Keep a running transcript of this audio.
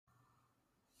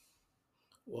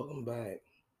Welcome back.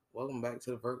 Welcome back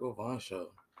to the Virgo Vaughn Show.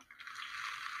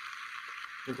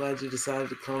 I'm glad you decided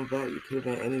to come back. You could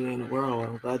have been anywhere in the world.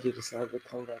 I'm glad you decided to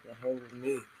come back and hang with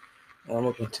me. And I'm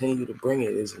going to continue to bring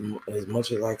it as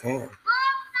much as I can.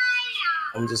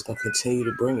 I'm just going to continue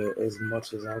to bring it as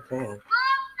much as I can.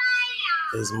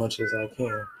 As much as I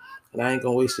can. And I ain't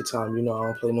going to waste your time. You know I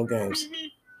don't play no games.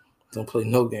 Don't play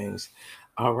no games.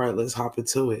 All right, let's hop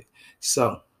into it.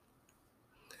 So,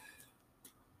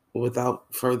 without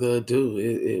further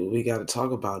ado, we got to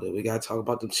talk about it. We got to talk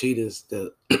about the cheaters,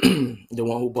 the the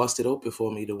one who busted open for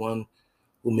me, the one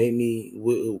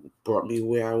who brought me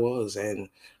where I was. And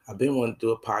I've been wanting to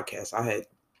do a podcast. I had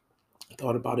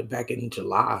thought about it back in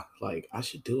July. Like, I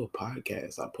should do a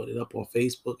podcast. I put it up on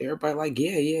Facebook. Everybody like,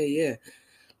 yeah.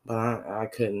 But I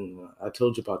couldn't. I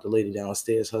told you about the lady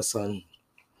downstairs, her son.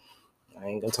 I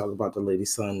ain't gonna talk about the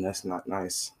lady's son. That's not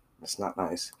nice. That's not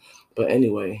nice. But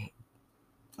anyway,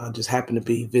 I just happened to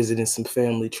be visiting some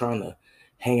family, trying to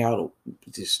hang out,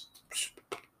 just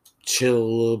chill a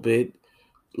little bit,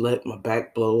 let my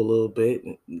back blow a little bit,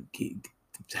 and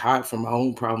hide from my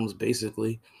own problems,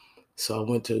 basically. So I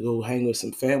went to go hang with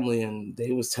some family, and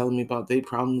they was telling me about their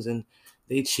problems and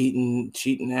they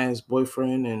cheating ass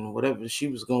boyfriend and whatever she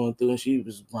was going through, and she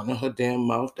was running her damn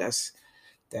mouth. That's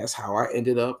how I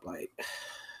ended up. Like,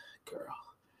 girl.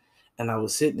 And I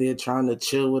was sitting there trying to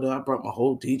chill with her. I brought my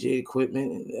whole DJ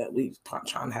equipment, and we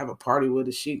trying to have a party with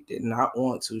her. She did not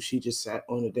want to. She just sat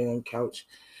on the damn couch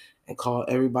and called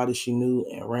everybody she knew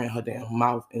and ran her damn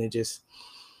mouth, and it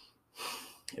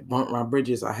burnt my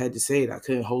bridges. I had to say it. I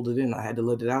couldn't hold it in. I had to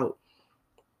let it out.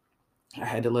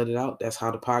 That's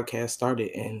how the podcast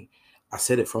started, and I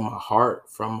said it from my heart.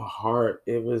 From my heart,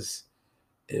 it was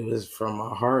from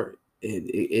my heart.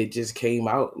 It just came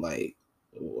out like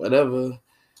whatever.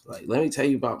 Like, let me tell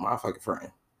you about my fucking friend,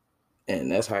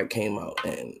 and that's how it came out,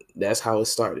 and that's how it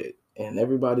started. And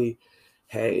everybody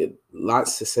had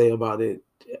lots to say about it.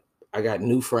 I got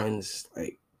new friends,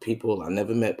 like people I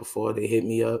never met before. They hit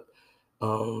me up.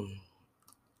 Um,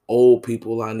 Old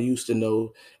people I used to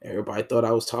know. Everybody thought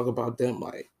I was talking about them.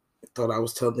 Like, thought I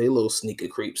was telling their little sneaker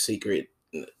creep secret.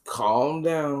 Calm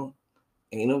down.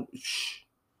 Ain't no. Shh.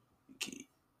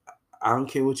 I don't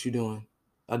care what you're doing.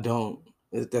 I don't.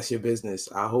 That's your business.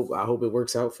 I hope it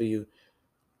works out for you.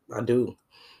 I do.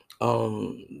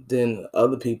 Then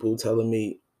other people telling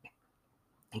me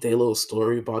their little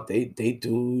story about they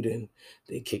dude, and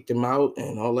they kicked him out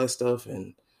and all that stuff.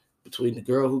 And between the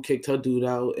girl who kicked her dude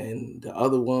out and the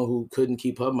other one who couldn't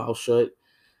keep her mouth shut,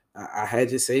 I had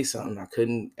to say something. I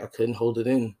couldn't hold it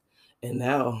in. And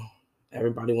now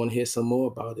everybody want to hear some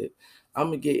more about it. I'm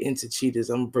gonna get into cheaters.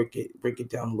 I'm gonna break it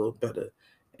down a little better.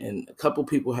 And a couple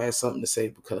people had something to say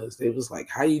because they was like,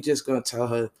 "How you just gonna tell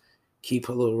her keep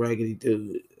her little raggedy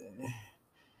dude?"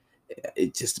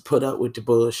 It just to put up with the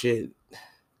bullshit.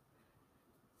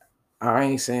 I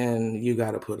ain't saying you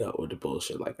got to put up with the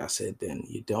bullshit. Like I said, then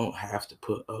you don't have to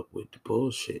put up with the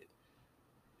bullshit.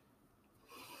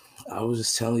 I was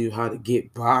just telling you how to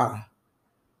get by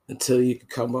until you can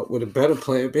come up with a better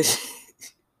plan, bitch.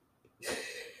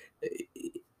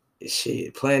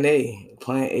 Shit, plan A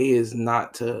is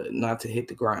not to hit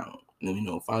the ground.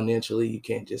 Financially, you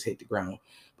can't just hit the ground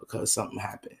because something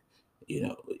happened.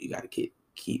 You got to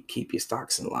keep your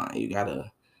stocks in line. You got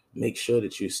to make sure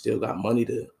that you still got money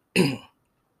to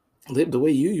live the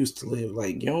way you used to live.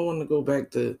 Like, you don't want to go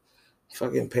back to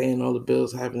fucking paying all the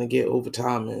bills, having to get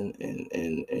overtime,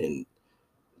 and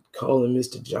calling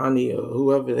Mr. Johnny or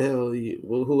whoever the hell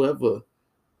whoever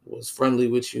was friendly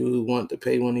with you who wanted to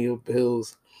pay one of your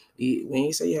bills. We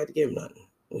ain't say you had to give nothing.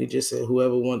 We just said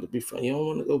whoever wanted to be friendly. You don't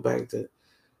want to go back to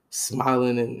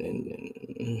smiling and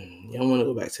you don't want to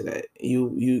go back to that.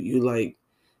 You like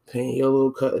paying your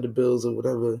little cut of the bills or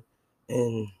whatever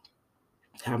and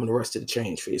having the rest of the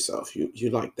change for yourself.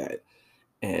 You like that.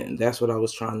 And that's what I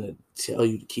was trying to tell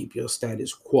you, to keep your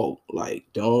status quo. Like,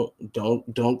 don't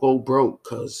go broke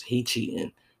because he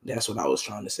cheating. That's what I was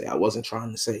trying to say. I wasn't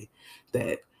trying to say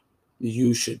that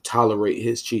you should tolerate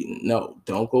his cheating. No,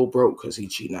 don't go broke because he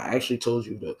cheating. I actually told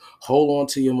you to hold on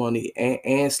to your money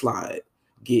and slide.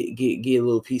 Get a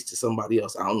little piece to somebody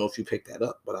else. I don't know if you picked that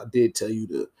up, but I did tell you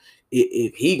to,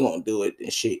 if he gonna do it, then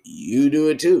shit, you do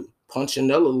it too. Punch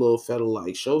another little fella,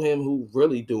 like, show him who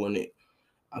really doing it.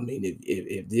 I mean,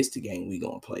 if this the game we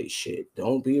gonna play, shit,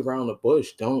 don't be around the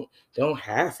bush. Don't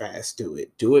half-ass do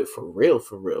it. Do it for real,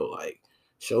 for real. Like,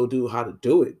 show dude how to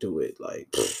do it. Do it.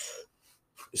 Like,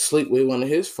 sleep with one of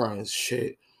his friends.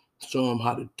 Shit, show him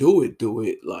how to do it. Do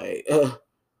it. Like,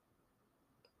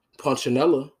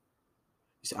 Punchinella.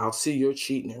 I'll see you're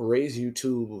cheating and raise you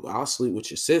too. I'll sleep with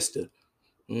your sister.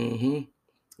 Mm-hmm.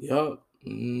 Yup.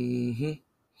 Mm-hmm.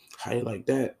 How you like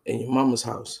that? In your mama's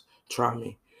house. Try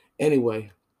me.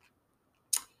 Anyway,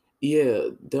 yeah,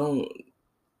 don't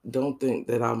think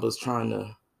that I was trying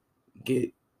to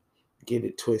get get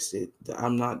it twisted.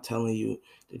 I'm not telling you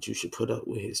that you should put up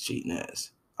with his cheating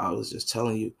ass. I was just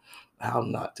telling you how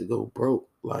not to go broke.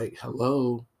 Like,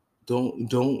 hello,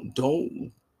 don't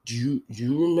you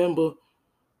remember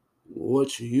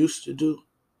what you used to do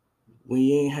when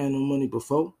you ain't had no money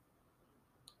before?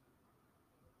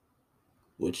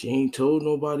 What you ain't told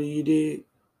nobody you did?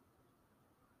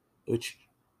 Which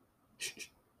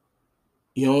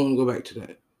you don't want to go back to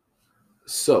that.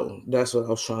 So that's what I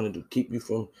was trying to do. Keep you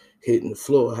from hitting the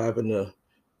floor, having to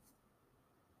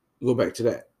go back to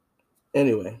that.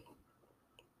 Anyway,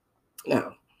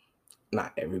 now,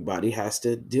 not everybody has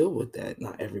to deal with that.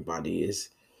 Not everybody is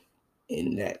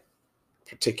in that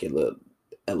particular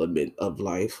element of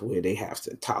life where they have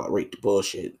to tolerate the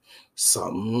bullshit.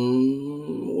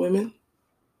 Some women,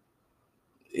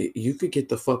 you could get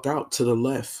the fuck out to the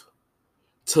left,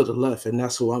 and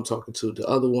that's who I'm talking to. The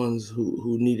other ones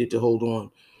who needed to hold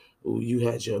on, who you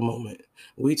had your moment.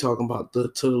 We talking about the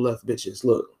to the left bitches.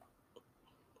 Look,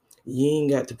 you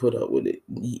ain't got to put up with it,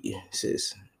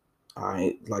 sis. I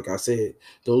ain't like I said,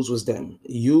 those was them.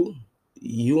 You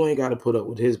ain't got to put up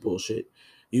with his bullshit.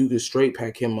 You could straight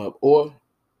pack him up, or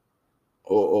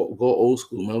go old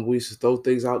school. Remember, we used to throw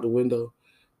things out the window,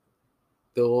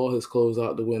 throw all his clothes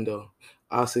out the window.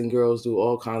 I seen girls do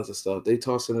all kinds of stuff. They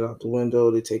tossing it out the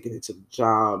window. They taking it to the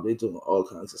job. They doing all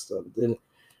kinds of stuff. Then,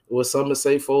 what some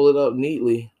say, fold it up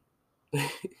neatly.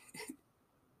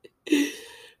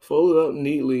 Fold it up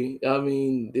neatly. I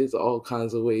mean, there's all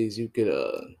kinds of ways you could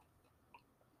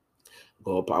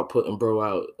go about putting bro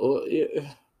out. Or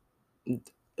yeah,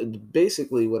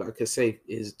 basically what I could say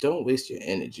is don't waste your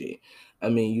energy. I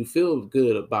mean, you feel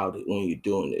good about it when you're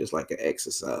doing it. It's like an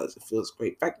exercise. It feels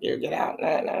great. Fuck you, get out.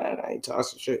 Nah, nah, nah, nah. You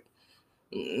toss the shit.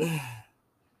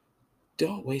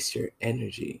 Don't waste your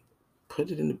energy.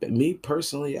 Put it in the bed. Me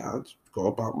personally, I'll go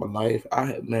about my life. I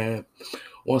had, man,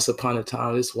 once upon a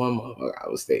time, this one motherfucker, I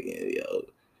was thinking, yo,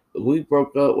 we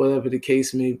broke up, whatever the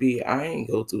case may be. I ain't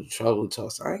go through the trouble to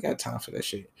toss. I ain't got time for that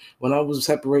shit. When I was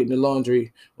separating the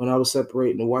laundry, when I was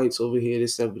separating the whites over here,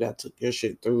 this stuff, I took your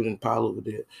shit, threw it in the pile over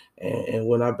there. And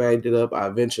when I bagged it up, I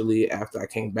eventually, after I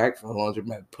came back from the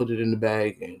laundromat, put it in the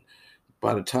bag. And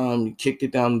by the time you kicked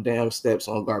it down the damn steps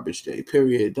on garbage day,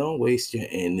 period, don't waste your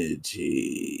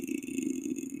energy.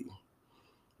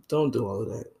 Don't do all of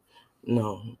that.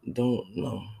 No, don't,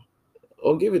 no.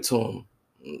 Or give it to him.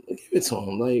 Give it to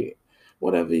him. Like,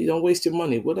 whatever. You don't waste your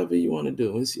money. Whatever you want to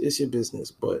do, it's your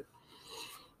business. But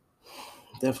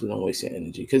definitely don't waste your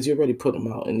energy because you already put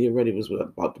them out and you already was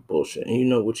about the bullshit and you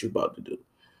know what you're about to do.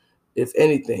 If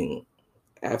anything,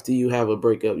 after you have a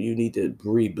breakup, you need to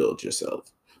rebuild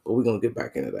yourself. But we're gonna get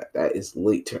back into that. That is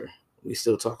later. We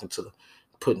still talking to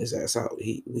putting his ass out.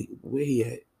 Where he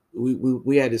at?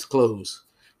 We had his clothes.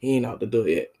 He ain't out the door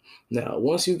yet. Now,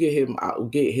 once you get him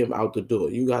out the door.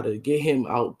 You gotta get him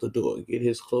out the door. Get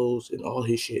his clothes and all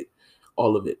his shit,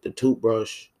 all of it. The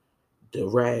toothbrush, the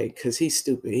rag, cause he's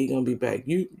stupid. He gonna be back.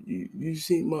 You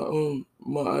see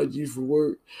my IG for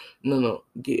work? No,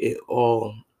 get it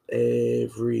all,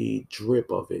 every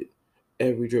drip of it,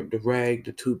 every drip. The rag,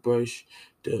 the toothbrush,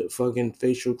 the fucking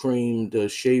facial cream, the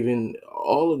shaving,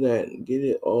 all of that. Get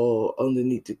it all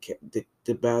underneath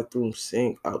the bathroom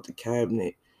sink, out the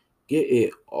cabinet. Get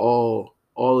it all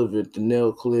of it, the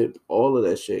nail clip, all of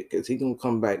that shit, cause he gonna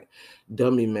come back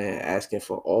dummy man asking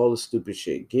for all the stupid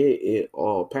shit. Get it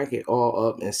all, pack it all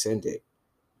up and send it.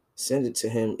 Send it to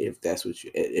him if that's what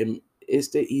it's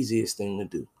the easiest thing to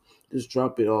do. Just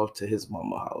drop it off to his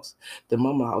mama house. The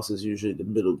mama house is usually the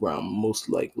middle ground, most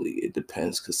likely. It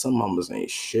depends, because some mamas ain't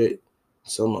shit.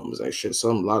 Some mamas ain't shit. A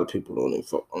lot of people don't even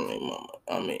fuck on their mama.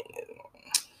 I mean,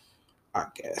 I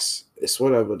guess. It's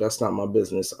whatever. That's not my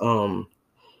business.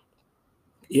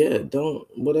 Yeah, don't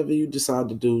whatever you decide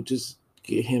to do, just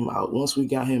get him out. Once we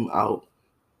got him out,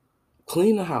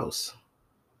 clean the house.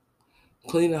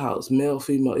 Clean the house. Male,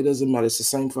 female, it doesn't matter. It's the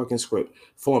same fucking script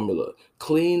formula.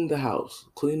 Clean the house.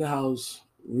 Clean the house.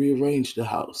 Rearrange the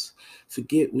house.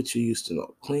 Forget what you used to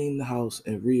know. Clean the house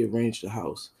and rearrange the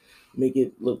house. Make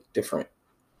it look different.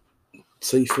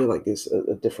 So you feel like it's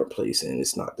a different place and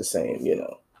it's not the same, you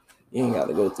know. You ain't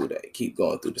gotta go through that. Keep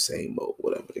going through the same mode,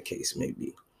 whatever the case may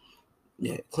be.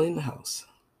 Yeah, clean the house.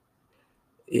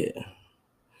 Yeah.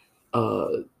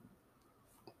 Uh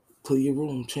clean your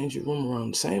room, change your room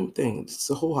around. Same thing. It's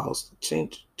the whole house.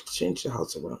 Change the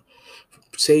house around.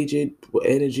 Sage it with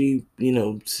energy, you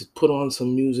know, put on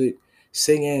some music,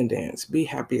 sing and dance. Be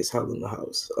happy as hell in the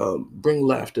house. Bring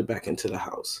laughter back into the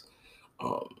house.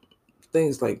 Um,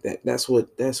 things like that. That's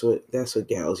what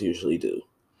gals usually do.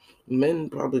 Men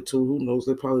probably too. Who knows?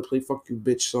 They probably play "fuck you,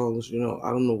 bitch" songs. I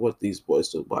don't know what these boys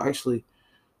do, but I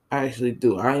actually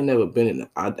do. I ain't never been in.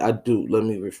 I do. Let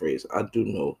me rephrase. I do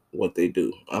know what they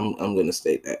do. I'm gonna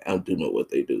state that I do know what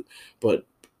they do, but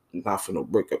not for no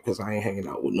breakup because I ain't hanging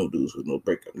out with no dudes with no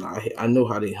breakup. Now I know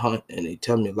how they hunt and they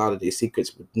tell me a lot of their secrets,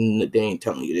 but they ain't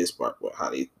telling you this part. But how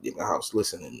they in the house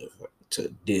listening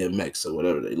to DMX or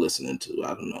whatever they listening to.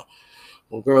 I don't know.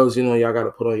 Well, girls, y'all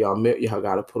gotta put on y'all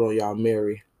gotta put on y'all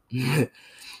Mary. And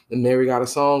Mary got a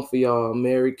song for y'all.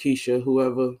 Mary, Keisha,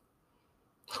 whoever,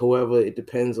 it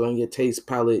depends on your taste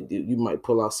palette. You might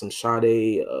pull out some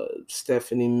Sade,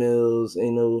 Stephanie Mills.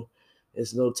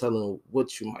 There's no telling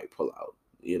what you might pull out.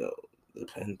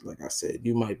 Depends. Like I said,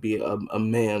 you might be a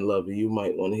man lover. You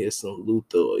might want to hear some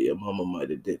Luther, or your mama might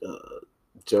have did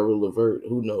Gerald Levert.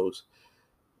 Who knows?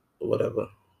 Whatever.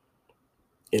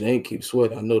 It ain't Keep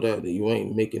Sweat. I know that you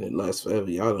ain't making it last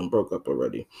forever. Y'all done broke up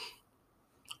already.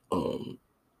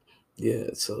 Yeah.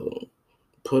 So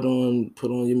put on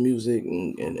your music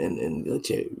and let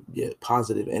your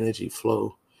positive energy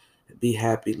flow. Be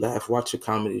happy, laugh, watch a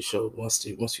comedy show. Once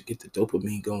you get the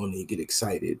dopamine going and you get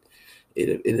excited,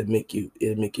 it'll make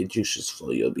your juices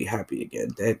flow. You'll be happy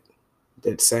again.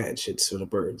 That sad shit's for the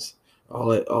birds. All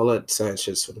that sad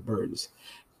shit's for the birds.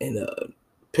 And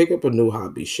pick up a new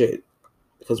hobby. Shit,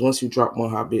 because once you drop one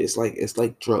hobby, it's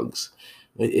like drugs.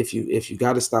 If you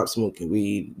got to stop smoking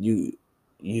weed, you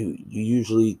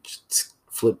usually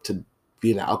flip to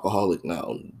being an alcoholic.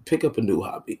 Now pick up a new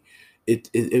hobby.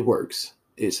 It works.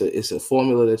 It's a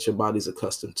formula that your body's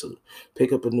accustomed to.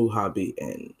 Pick up a new hobby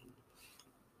and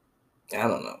I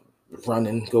don't know,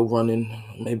 go running.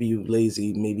 Maybe you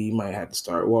lazy. Maybe you might have to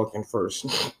start walking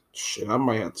first. Shit, I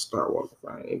might have to start walking.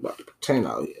 I ain't about to pretend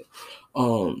out here.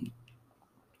 Um,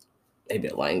 Maybe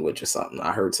a language or something.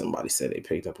 I heard somebody say they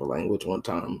picked up a language one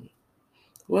time.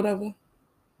 Whatever.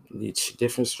 It's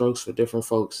different strokes for different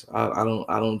folks. I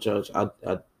don't judge.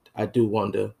 I do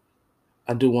wonder.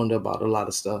 I do wonder about a lot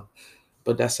of stuff,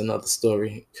 but that's another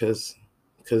story. Because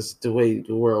the way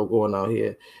the world going out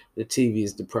here, the TV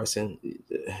is depressing.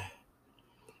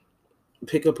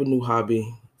 Pick up a new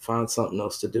hobby. Find something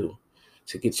else to do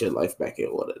to get your life back in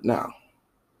order. Now,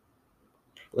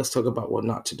 let's talk about what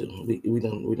not to do. We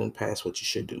done pass what you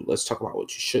should do. Let's talk about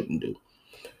what you shouldn't do.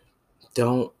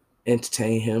 Don't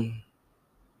entertain him.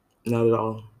 Not at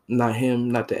all. Not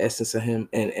him. Not the essence of him.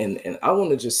 And I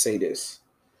want to just say this.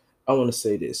 I want to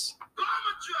say this.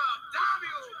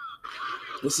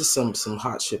 This is some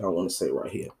hot shit I want to say right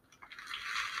here.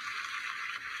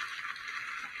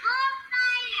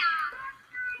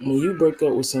 When you break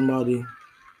up with somebody,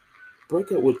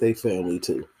 break up with their family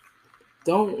too.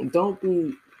 Don't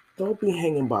be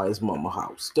hanging by his mama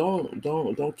house.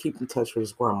 Don't keep in touch with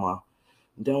his grandma.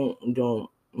 Don't don't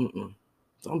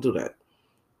do that.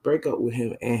 Break up with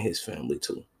him and his family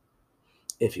too.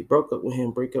 If you broke up with him,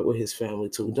 break up with his family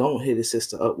too. Don't hit his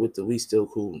sister up with the "we still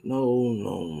cool." No,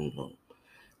 no, no.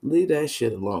 Leave that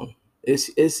shit alone.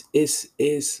 It's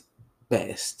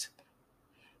best.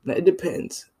 Now it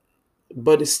depends,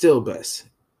 but it's still best.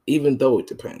 Even though it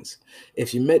depends.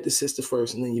 If you met the sister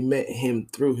first and then you met him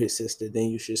through his sister, then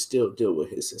you should still deal with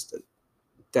his sister.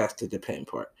 That's the depend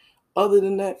part. Other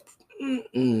than that,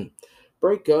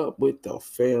 break up with the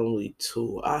family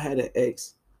too. I had an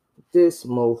ex. This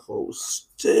mofo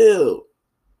still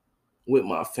with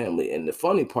my family. And the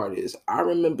funny part is, I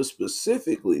remember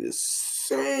specifically the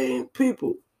same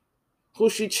people who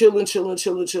she chill with.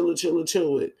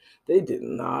 They did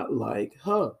not like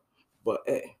her. But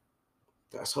hey,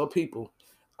 that's her people.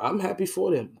 I'm happy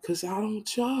for them because I don't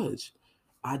judge.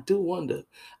 I do wonder.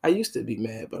 I used to be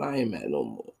mad, but I ain't mad no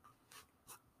more.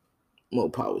 More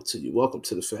power to you. Welcome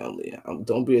to the family.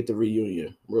 Don't be at the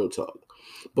reunion. Real talk.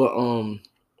 But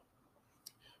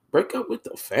break up with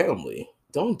the family.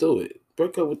 Don't do it.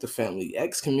 Break up with the family.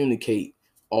 Excommunicate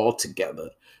altogether.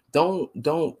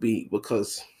 Don't be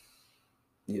because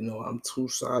I'm two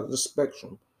sides of the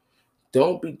spectrum.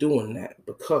 Don't be doing that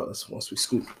because once we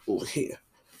scoop over here,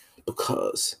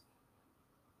 because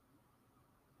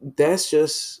that's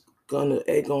just gonna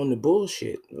egg on the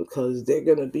bullshit because they're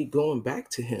gonna be going back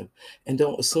to him, and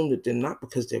don't assume that they're not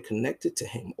because they're connected to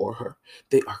him or her.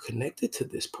 They are connected to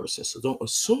this person, so don't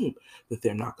assume that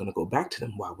they're not gonna go back to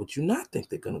them. Why would you not think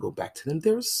they're gonna go back to them?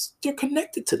 They're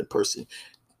connected to the person.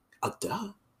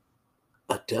 Duh,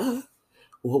 duh.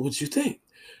 What would you think?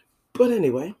 But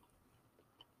anyway,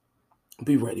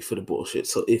 be ready for the bullshit.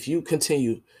 So if you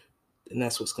continue, then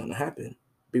that's what's gonna happen.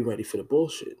 Be ready for the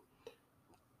bullshit.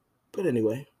 But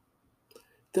anyway,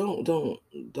 don't,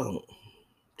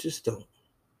 just don't.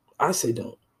 I say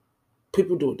don't.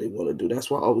 People do what they want to do.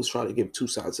 That's why I always try to give two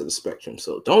sides of the spectrum.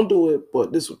 So don't do it,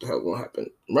 but this is what the hell gonna happen.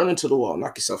 Run into the wall,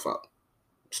 knock yourself out.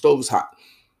 Stove is hot.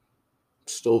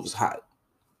 Stove is hot.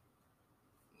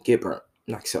 Get burnt.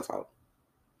 Knock yourself out.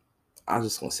 I'm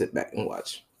just gonna sit back and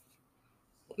watch.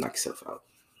 Knock yourself out.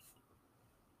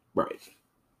 Right.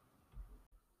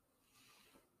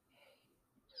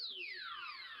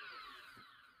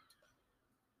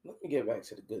 Let me get back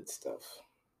to the good stuff.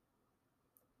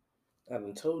 I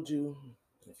done told you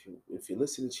if you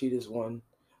listen to Cheaters One,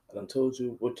 I done told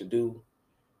you what to do.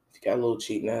 If you got a little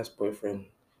cheating ass boyfriend,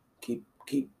 keep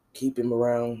him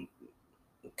around.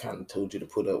 Kind of told you to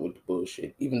put up with the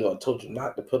bullshit. Even though I told you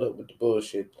not to put up with the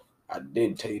bullshit, I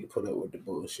did tell you to put up with the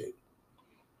bullshit.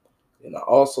 And I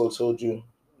also told you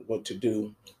what to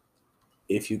do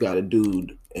if you got a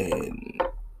dude and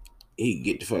he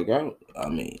get the fuck out. I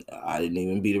mean, I didn't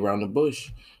even beat around the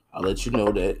bush. I'll let you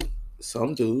know that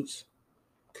some dudes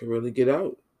can really get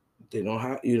out. They don't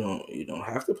have you don't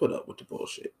have to put up with the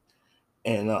bullshit.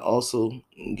 And I also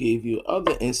gave you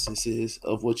other instances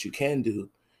of what you can do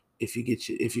if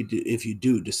you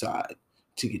do decide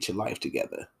to get your life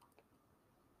together.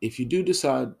 If you do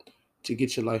decide to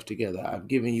get your life together, I've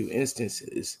given you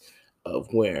instances of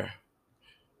where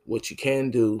what you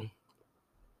can do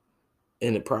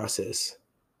in the process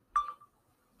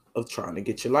of trying to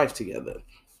get your life together.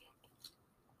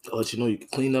 I'll let you know you can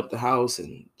clean up the house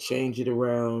and change it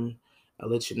around. I'll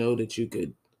let you know that you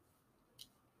could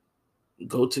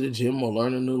go to the gym or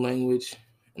learn a new language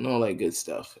and all that good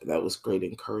stuff. That was great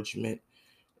encouragement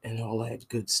and all that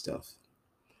good stuff.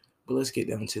 But let's get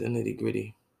down to the nitty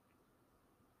gritty.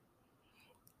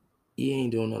 You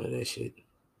ain't doing none of that shit.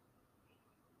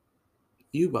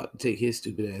 You about to take his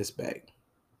stupid ass back.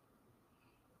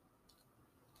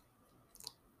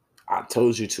 I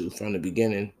told you to from the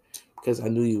beginning because I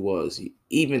knew you was.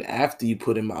 Even after you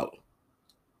put him out,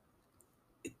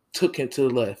 took him to the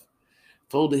left,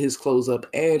 folded his clothes up,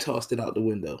 and tossed it out the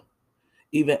window.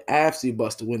 Even after you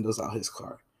bust the windows out his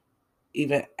car.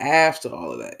 Even after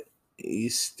all of that, you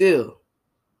still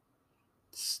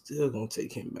gonna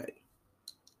take him back.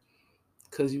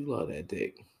 Because you love that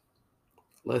dick.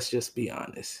 Let's just be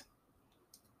honest.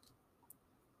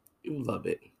 You love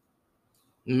it.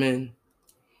 Men,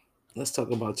 let's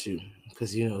talk about you.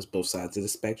 Because you know it's both sides of the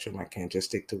spectrum. I can't just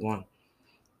stick to one.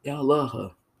 Y'all love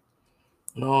her.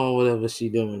 No, whatever she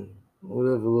doing.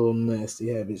 Whatever little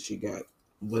nasty habits she got.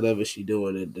 Whatever she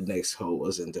doing that the next hoe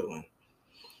wasn't doing.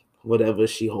 Whatever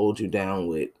she holds you down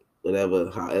with. Whatever,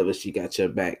 however she got your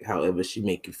back. However she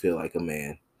make you feel like a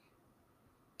man.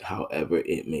 However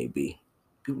it may be.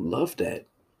 You love that.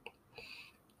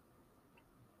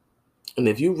 And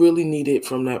if you really need it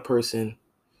from that person,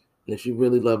 and if you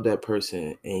really love that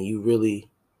person, and you really,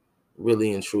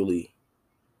 really and truly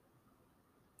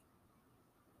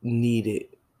need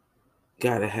it,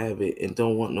 gotta have it, and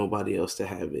don't want nobody else to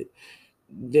have it,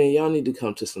 then y'all need to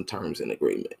come to some terms and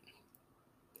agreement.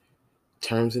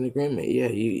 Terms and agreement. Yeah,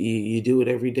 you do it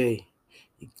every day.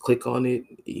 You click on it.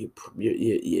 You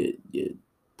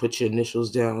put your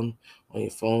initials down on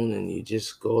your phone, and you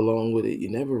just go along with it. You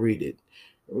never read it.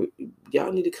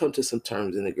 Y'all need to come to some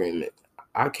terms and agreement.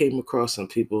 I came across some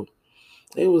people.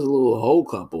 It was a little whole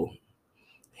couple.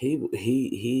 He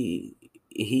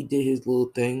did his little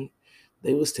thing.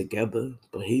 They was together,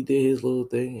 but he did his little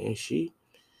thing, and she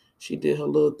did her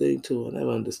little thing too. I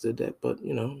never understood that, but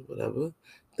whatever.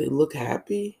 They look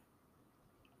happy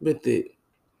with it.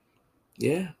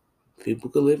 Yeah, people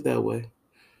could live that way.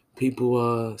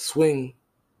 People swing.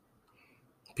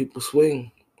 People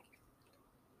swing.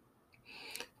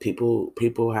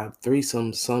 People have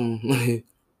threesomes. Some.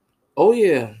 Oh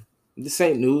yeah, this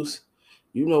ain't news.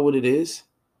 You know what it is.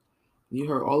 You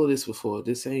heard all of this before.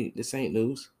 This ain't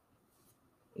news.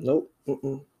 Nope.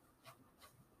 Mm-mm.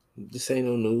 This ain't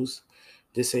no news.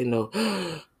 This ain't no.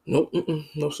 Nope. Mm-mm.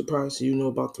 No surprise. You know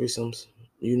about threesomes.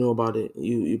 You know about it.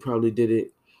 You probably did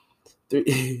it.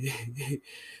 Three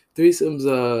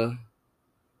threesomes.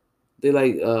 They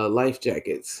like life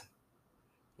jackets.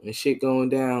 When shit going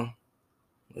down,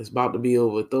 it's about to be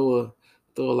over. Throw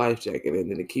a life jacket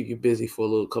in to keep you busy for a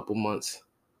little couple months.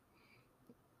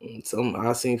 And some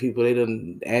I seen people they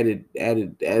done added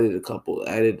a couple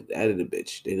added a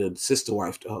bitch. They done sister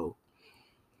wife to hoe.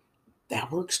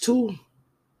 That works too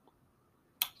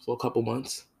for a couple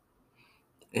months.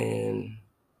 And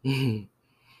I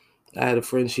had a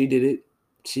friend. She did it.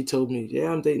 She told me,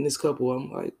 "Yeah, I'm dating this couple."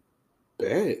 I'm like,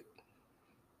 "Bet."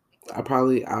 I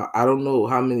don't know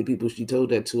how many people she told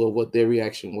that to or what their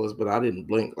reaction was, but I didn't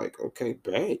blink. Like, okay,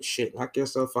 bad shit. Knock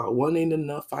yourself out. One ain't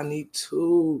enough. I need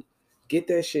two. Get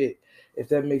that shit. If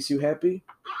that makes you happy,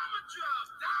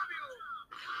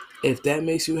 If that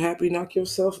makes you happy, knock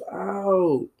yourself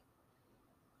out.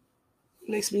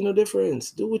 Makes me no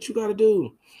difference. Do what you gotta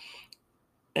do.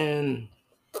 And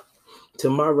to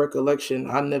my recollection,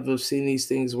 I never seen these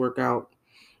things work out.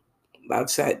 I've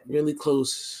sat really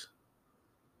close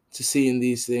to seeing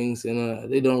these things,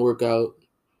 and they don't work out.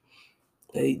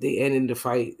 They end in the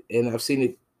fight, and I've seen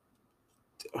it.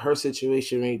 Her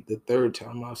situation ain't the third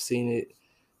time I've seen it.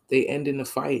 They end in the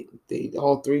fight. They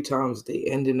all three times they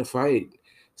end in the fight.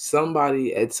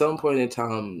 Somebody at some point in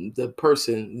time, the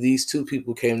person, these two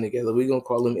people came together. We're gonna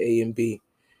call them A and B.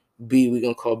 B, we're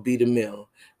gonna call B the male.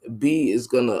 B is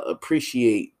gonna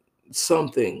appreciate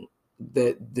something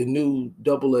that the new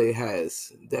double A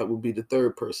has. That would be the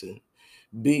third person.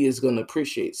 B is gonna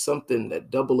appreciate something that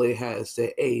double A has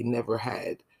that A never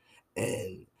had.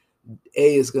 And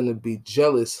A is going to be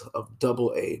jealous of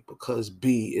double A because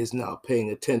B is now paying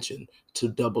attention to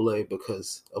double A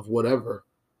because of whatever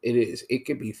it is. It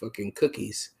could be fucking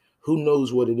cookies. Who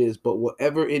knows what it is? But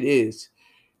whatever it is,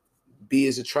 B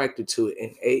is attracted to it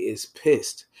and A is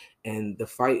pissed. And the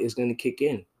fight is going to kick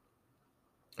in.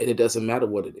 And it doesn't matter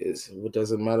what it is. It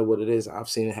doesn't matter what it is. I've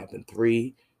seen it happen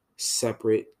 3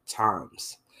 separate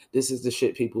times. This is the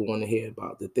shit people want to hear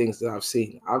about. The things that I've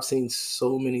seen. I've seen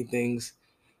so many things,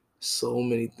 so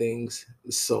many things,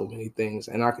 so many things.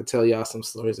 And I could tell y'all some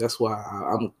stories. That's why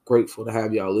I'm grateful to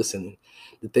have y'all listening.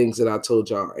 The things that I told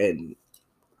y'all. And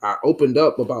I opened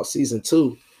up about season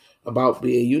 2 about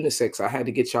being unisex. I had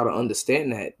to get y'all to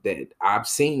understand that I've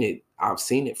seen it. I've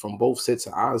seen it from both sets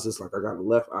of eyes. It's like I got a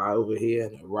left eye over here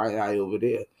and a right eye over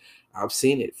there. I've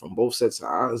seen it from both sets of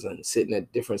eyes and sitting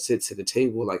at different sits at the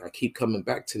table. Like I keep coming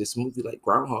back to this movie like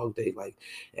Groundhog Day. Like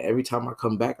every time I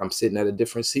come back, I'm sitting at a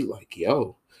different seat. Like,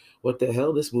 yo, what the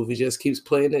hell? This movie just keeps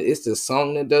playing it. It's the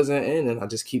song that doesn't end, and I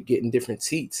just keep getting different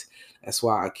seats. That's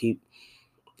why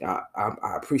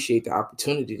I appreciate the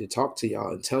opportunity to talk to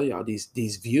y'all and tell y'all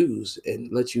these views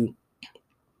and let you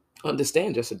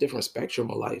understand just a different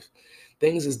spectrum of life.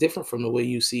 Things is different from the way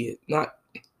you see it.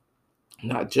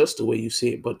 Not just the way you see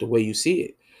it, but the way you see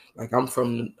it. Like I'm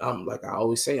like I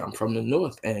always say, I'm from the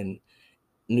north, and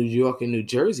New York and New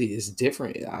Jersey is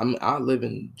different. I live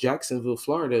in Jacksonville,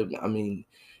 Florida. I mean,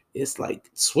 it's like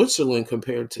Switzerland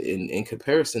compared to in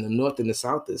comparison. The North and the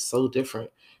South is so different.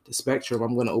 The spectrum.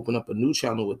 I'm going to open up a new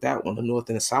channel with that one, the North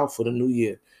and the South for the new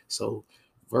year. So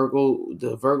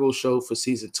the Virgo show for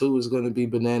season 2 is going to be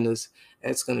bananas.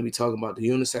 It's going to be talking about the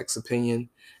unisex opinion.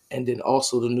 And then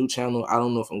also the new channel. I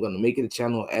don't know if I'm going to make it a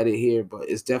channel or add it here, but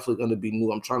it's definitely going to be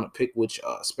new. I'm trying to pick which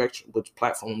spectrum, which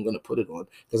platform I'm going to put it on,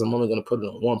 because I'm only going to put it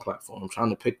on one platform. I'm trying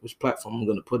to pick which platform I'm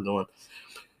going to put it on.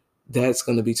 That's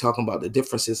going to be talking about the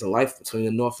differences in life between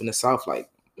the North and the South. Like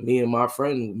me and my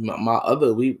friend, my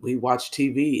other, we watch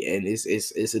TV, and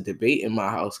it's a debate in my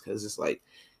house because it's like,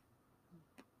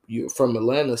 you're from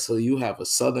Atlanta, so you have a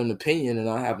Southern opinion, and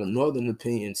I have a Northern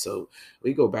opinion. So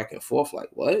we go back and forth, like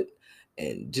what,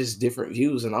 and just different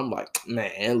views. And I'm like,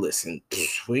 man, listen,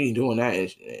 we ain't doing that.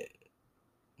 And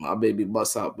my baby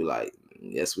busts out, be like,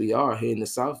 yes, we are here in the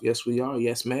South. Yes, we are.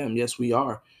 Yes, ma'am. Yes, we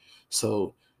are.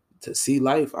 So to see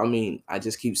life, I mean, I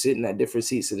just keep sitting at different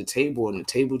seats at the table, and the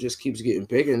table just keeps getting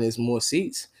bigger, and there's more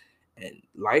seats. And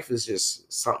life is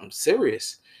just something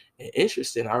serious and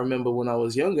interesting. I remember when I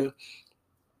was younger,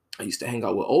 I used to hang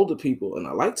out with older people, and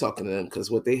I like talking to them because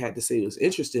what they had to say was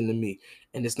interesting to me.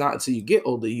 And it's not until you get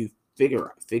older you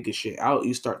figure shit out.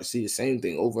 You start to see the same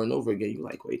thing over and over again. You're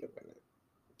like, wait a minute,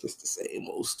 just the same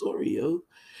old story, yo.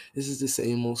 This is the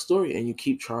same old story, and you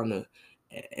keep trying to.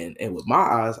 And with my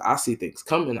eyes, I see things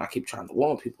coming. I keep trying to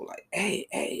warn people, like, hey,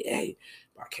 hey, hey,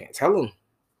 but I can't tell them.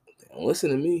 They don't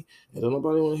listen to me. And don't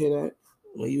nobody want to hear that.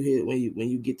 When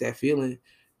you get that feeling,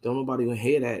 don't nobody want to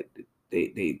hear that.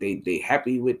 They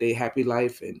happy with their happy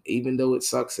life, and even though it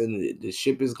sucks and the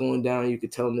ship is going down, you can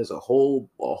tell them there's a hole.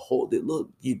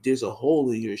 There's a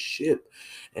hole in your ship,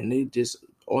 and they just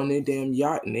on their damn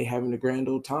yacht and they having a grand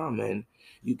old time, and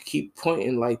you keep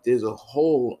pointing like there's a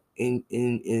hole in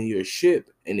your ship,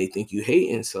 and they think you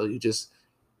hating, so you just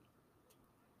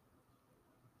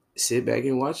sit back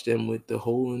and watch them with the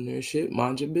hole in their ship.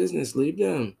 Mind your business. Leave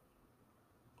them.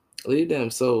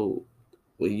 So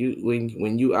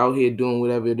when you out here doing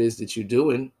whatever it is that you're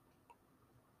doing,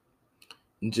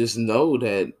 just know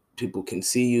that people can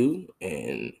see you,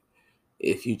 and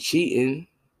if you cheating,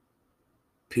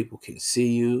 people can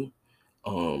see you.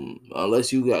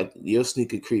 Unless you got your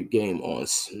sneaker creep game on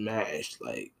smash,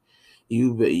 like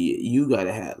you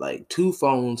gotta have like 2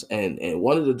 phones, and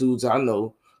one of the dudes I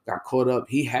know got caught up.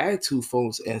 He had 2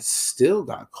 phones and still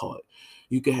got caught.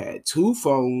 You could have 2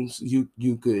 phones. You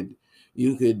could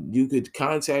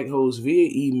contact hosts via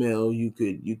email. You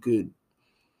could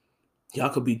Y'all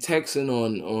could be texting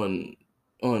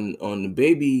on the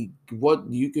baby. What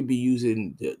you could be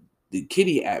using the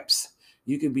kitty apps.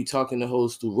 You could be talking to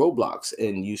hoes through Roblox,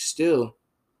 and you still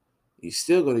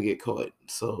gonna get caught.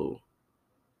 So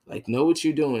like, know what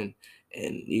you're doing,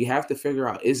 and you have to figure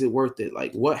out, is it worth it?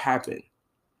 Like, what happened?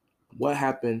 What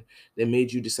happened that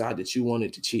made you decide that you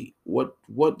wanted to cheat? What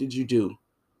did you do?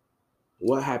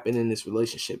 What happened in this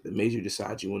relationship that made you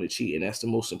decide you want to cheat? And that's the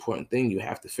most important thing. You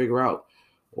have to figure out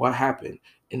what happened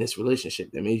in this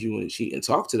relationship that made you want to cheat, and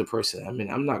talk to the person. I mean,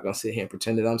 I'm not gonna sit here and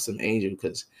pretend that I'm some angel,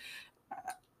 because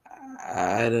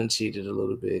I done cheated a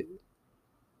little bit.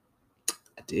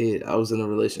 I did. I was in a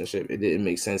relationship. It didn't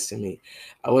make sense to me.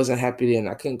 I wasn't happy then.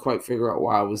 I couldn't quite figure out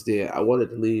why I was there. I wanted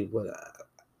to leave, but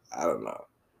I don't know.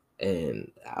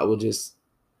 And I would just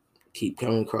keep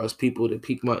coming across people that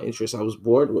piqued my interest. I was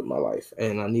bored with my life,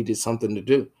 and I needed something to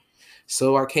do.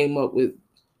 So I came up with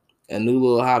a new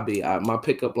little hobby. My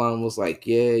pickup line was like,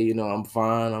 "Yeah, I'm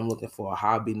fine. I'm looking for a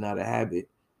hobby, not a habit."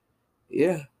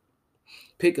 Yeah,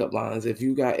 pickup lines. If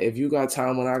you got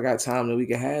time when I got time, then we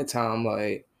can have time.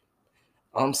 Like,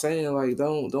 I'm saying, like,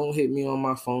 don't hit me on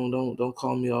my phone. Don't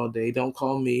call me all day. Don't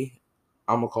call me.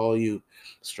 I'ma call you,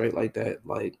 straight like that.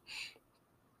 Like,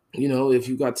 if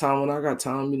you got time when I got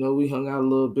time, we hung out a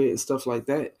little bit and stuff like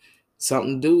that.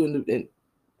 Something to do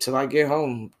till I get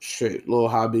home. Shit, little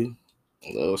hobby,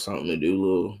 a little something to do,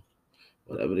 little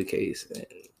whatever the case.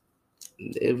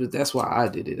 And that's why I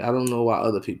did it. I don't know why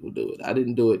other people do it. I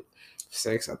didn't do it for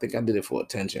sex. I think I did it for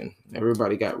attention.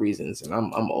 Everybody got reasons, and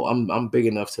I'm big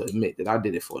enough to admit that I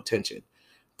did it for attention.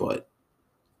 But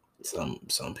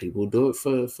some people do it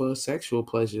for sexual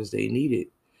pleasures. They need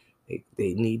it.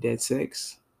 They need that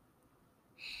sex.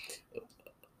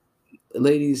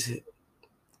 Ladies,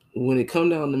 when it come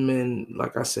down to men,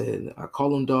 like I said, I call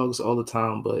them dogs all the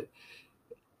time, but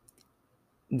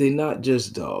they're not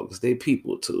just dogs. They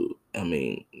people too. I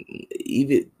mean,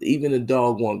 even a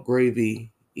dog want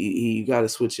gravy. You got to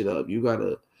switch it up. You got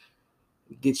to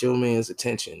get your man's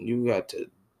attention. You got to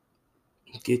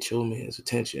get your man's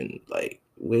attention. Like,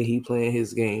 when he playing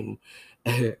his game.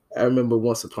 I remember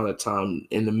once upon a time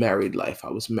in the married life.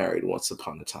 I was married once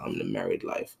upon a time in the married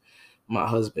life. My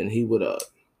husband, he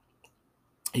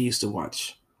used to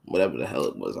watch whatever the hell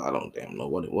it was. I don't damn know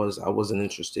what it was. I wasn't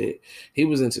interested. He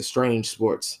was into strange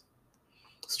sports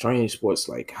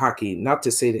like hockey. Not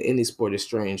to say that any sport is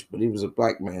strange, but he was a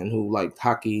black man who liked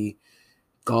hockey,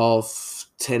 golf,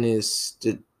 tennis,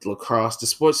 lacrosse, the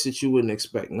sports that you wouldn't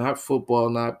expect. Not football,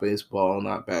 not baseball,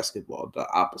 not basketball, the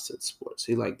opposite sports.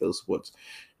 He liked those sports.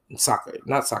 And soccer,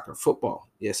 not soccer, football.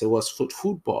 Yes, it was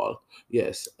football.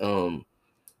 Yes.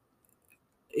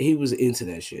 He was into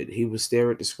that shit. He would stare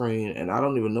at the screen, and I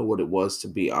don't even know what it was, to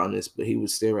be honest, but he would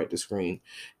stare at the screen,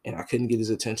 and I couldn't get his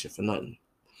attention for nothing.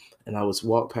 And I would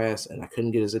walk past, and I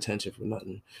couldn't get his attention for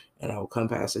nothing. And I would come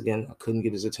past again, I couldn't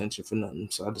get his attention for nothing.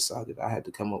 So I decided I had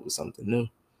to come up with something new,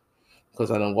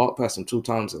 because I done walked past him 2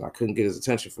 times, and I couldn't get his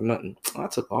attention for nothing. I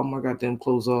took all my goddamn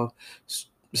clothes off,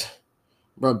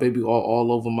 bro, baby,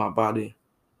 all over my body,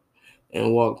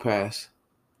 and walked past.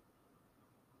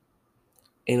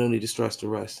 Ain't no need to stress the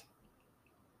rest.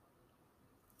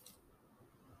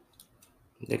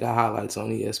 They got highlights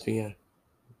on ESPN.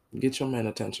 Get your man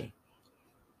attention.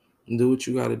 Do what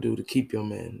you got to do to keep your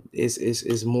man.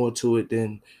 It's more to it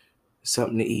than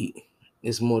something to eat.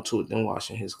 It's more to it than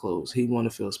washing his clothes. He want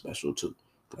to feel special too.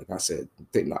 Like I said,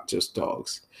 they're not just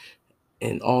dogs,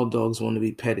 and all dogs want to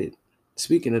be petted.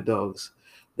 Speaking of dogs,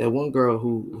 that one girl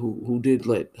who did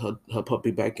let her puppy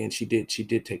back in. She did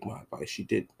take my advice.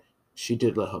 She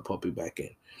did let her puppy back in.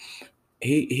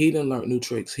 He done learned new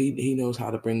tricks. He knows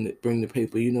how to bring the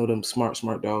paper. Them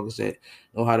smart dogs that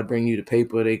know how to bring you the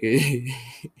paper. They could.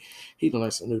 He done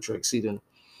learned some new tricks. Yeah,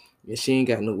 she ain't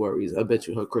got no worries. I bet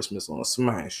you her Christmas on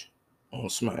smash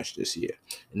this year,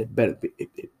 and it better be.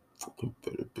 It fucking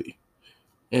better be.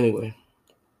 Anyway,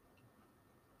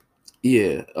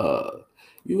 yeah.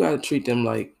 You gotta treat them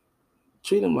like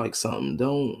something.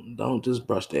 Don't just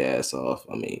brush their ass off.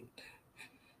 I mean,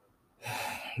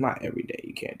 not every day.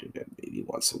 You can't do that, maybe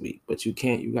once a week, but you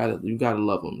can't. You gotta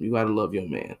love them. You gotta love your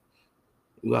man.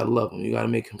 You gotta love him. You gotta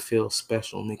make him feel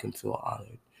special. Make him feel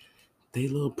honored. They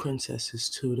little princesses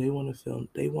too. They wanna feel.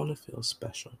 They wanna feel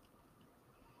special.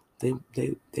 They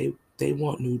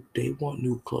want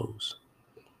new clothes.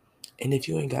 And if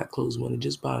you ain't got clothes money,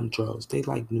 just buy them drawers. They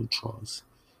like new drawers.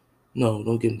 No,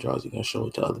 don't get them drawers. You're gonna show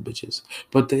it to other bitches.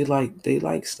 But they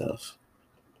like stuff.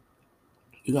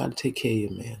 You gotta take care of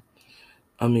your man.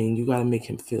 I mean, you gotta make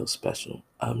him feel special.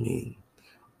 I mean,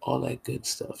 all that good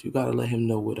stuff. You gotta let him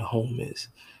know where the home is.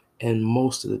 And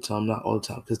most of the time, not all the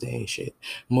time, because they ain't shit.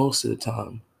 Most of the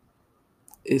time,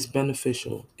 it's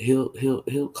beneficial.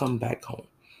 He'll come back home.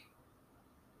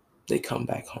 They come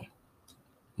back home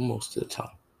most of the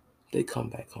time. They come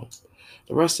back home.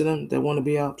 The rest of them that want to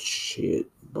be out, shit,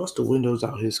 bust the windows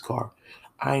out his car.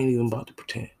 I ain't even about to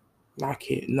pretend. I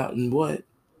can't. Nothing. What?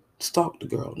 Stalk the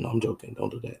girl. No, I'm joking. Don't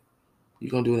do that.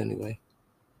 You're gonna do it anyway.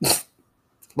 But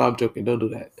I'm joking. Don't do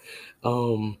that.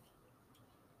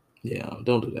 Yeah,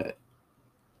 don't do that.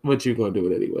 But you're gonna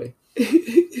do it anyway.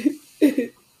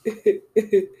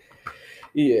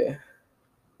 Yeah.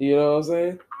 You know what I'm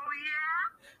saying?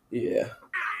 Yeah.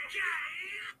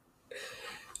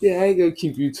 Yeah, I ain't gonna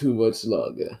keep you too much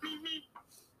longer.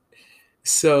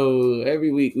 So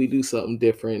every week we do something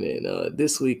different, and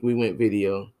this week we went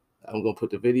video. I'm gonna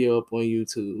put the video up on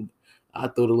YouTube. I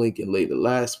throw the link in later.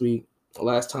 Last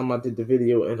time I did the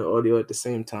video and the audio at the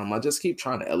same time. I just keep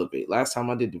trying to elevate. Last time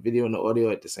I did the video and the audio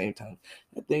at the same time.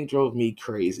 That thing drove me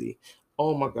crazy.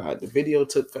 Oh my god, the video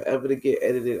took forever to get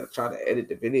edited. I tried to edit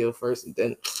the video first, and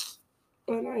then,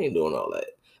 man, I ain't doing all that.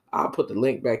 I'll put the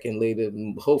link back in later,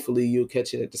 and hopefully you'll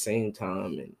catch it at the same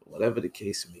time, and whatever the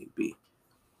case may be.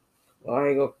 Well, I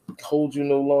ain't gonna hold you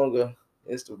no longer.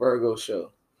 It's the Virgo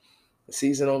show. The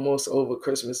season almost over.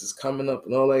 Christmas is coming up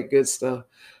and all that good stuff.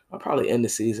 I'll probably end the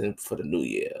season for the new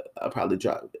year. I'll probably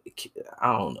drop.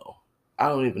 I don't know. I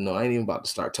don't even know. I ain't even about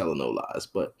to start telling no lies.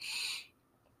 But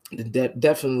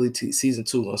definitely season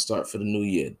 2 gonna start for the new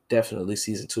year. Definitely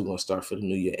season 2 gonna start for the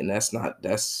new year. And that's a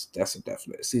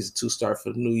definite. Season 2 start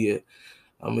for the new year.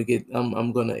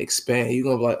 I'm gonna expand. You're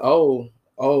gonna be like, oh,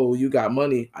 you got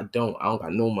money. I don't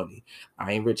got no money.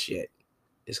 I ain't rich yet.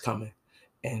 It's coming.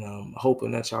 And I'm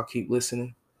hoping that y'all keep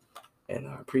listening. And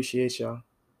I appreciate y'all.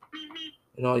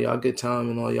 And all y'all good time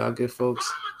and all y'all good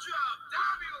folks.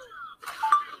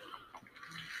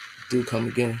 Do come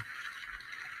again.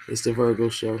 It's the Virgo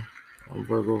show. I'm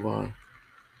Virgo Vaughn.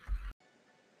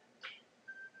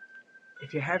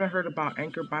 If you haven't heard about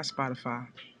Anchor by Spotify,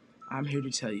 I'm here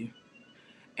to tell you.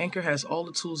 Anchor has all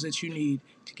the tools that you need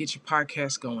to get your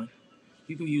podcast going.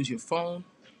 You can use your phone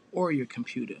or your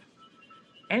computer.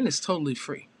 And it's totally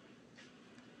free.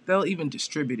 They'll even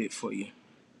distribute it for you.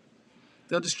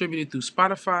 They'll distribute it through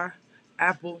Spotify,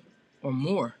 Apple, or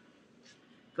more.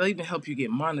 They'll even help you get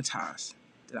monetized.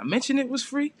 Did I mention it was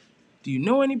free? Do you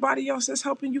know anybody else that's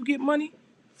helping you get money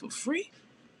for free?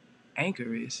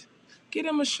 Anchor is. Give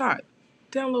them a shot.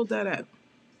 Download that app.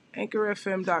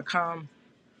 AnchorFM.com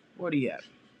or the app.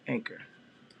 Anchor.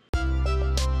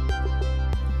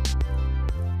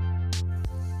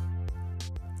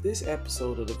 This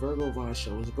episode of the Virgo Vaughn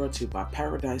Show is brought to you by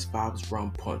Paradise Vibes Rum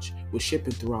Punch. We're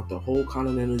shipping throughout the whole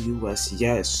continental U.S.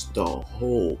 Yes, the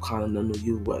whole continental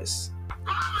U.S.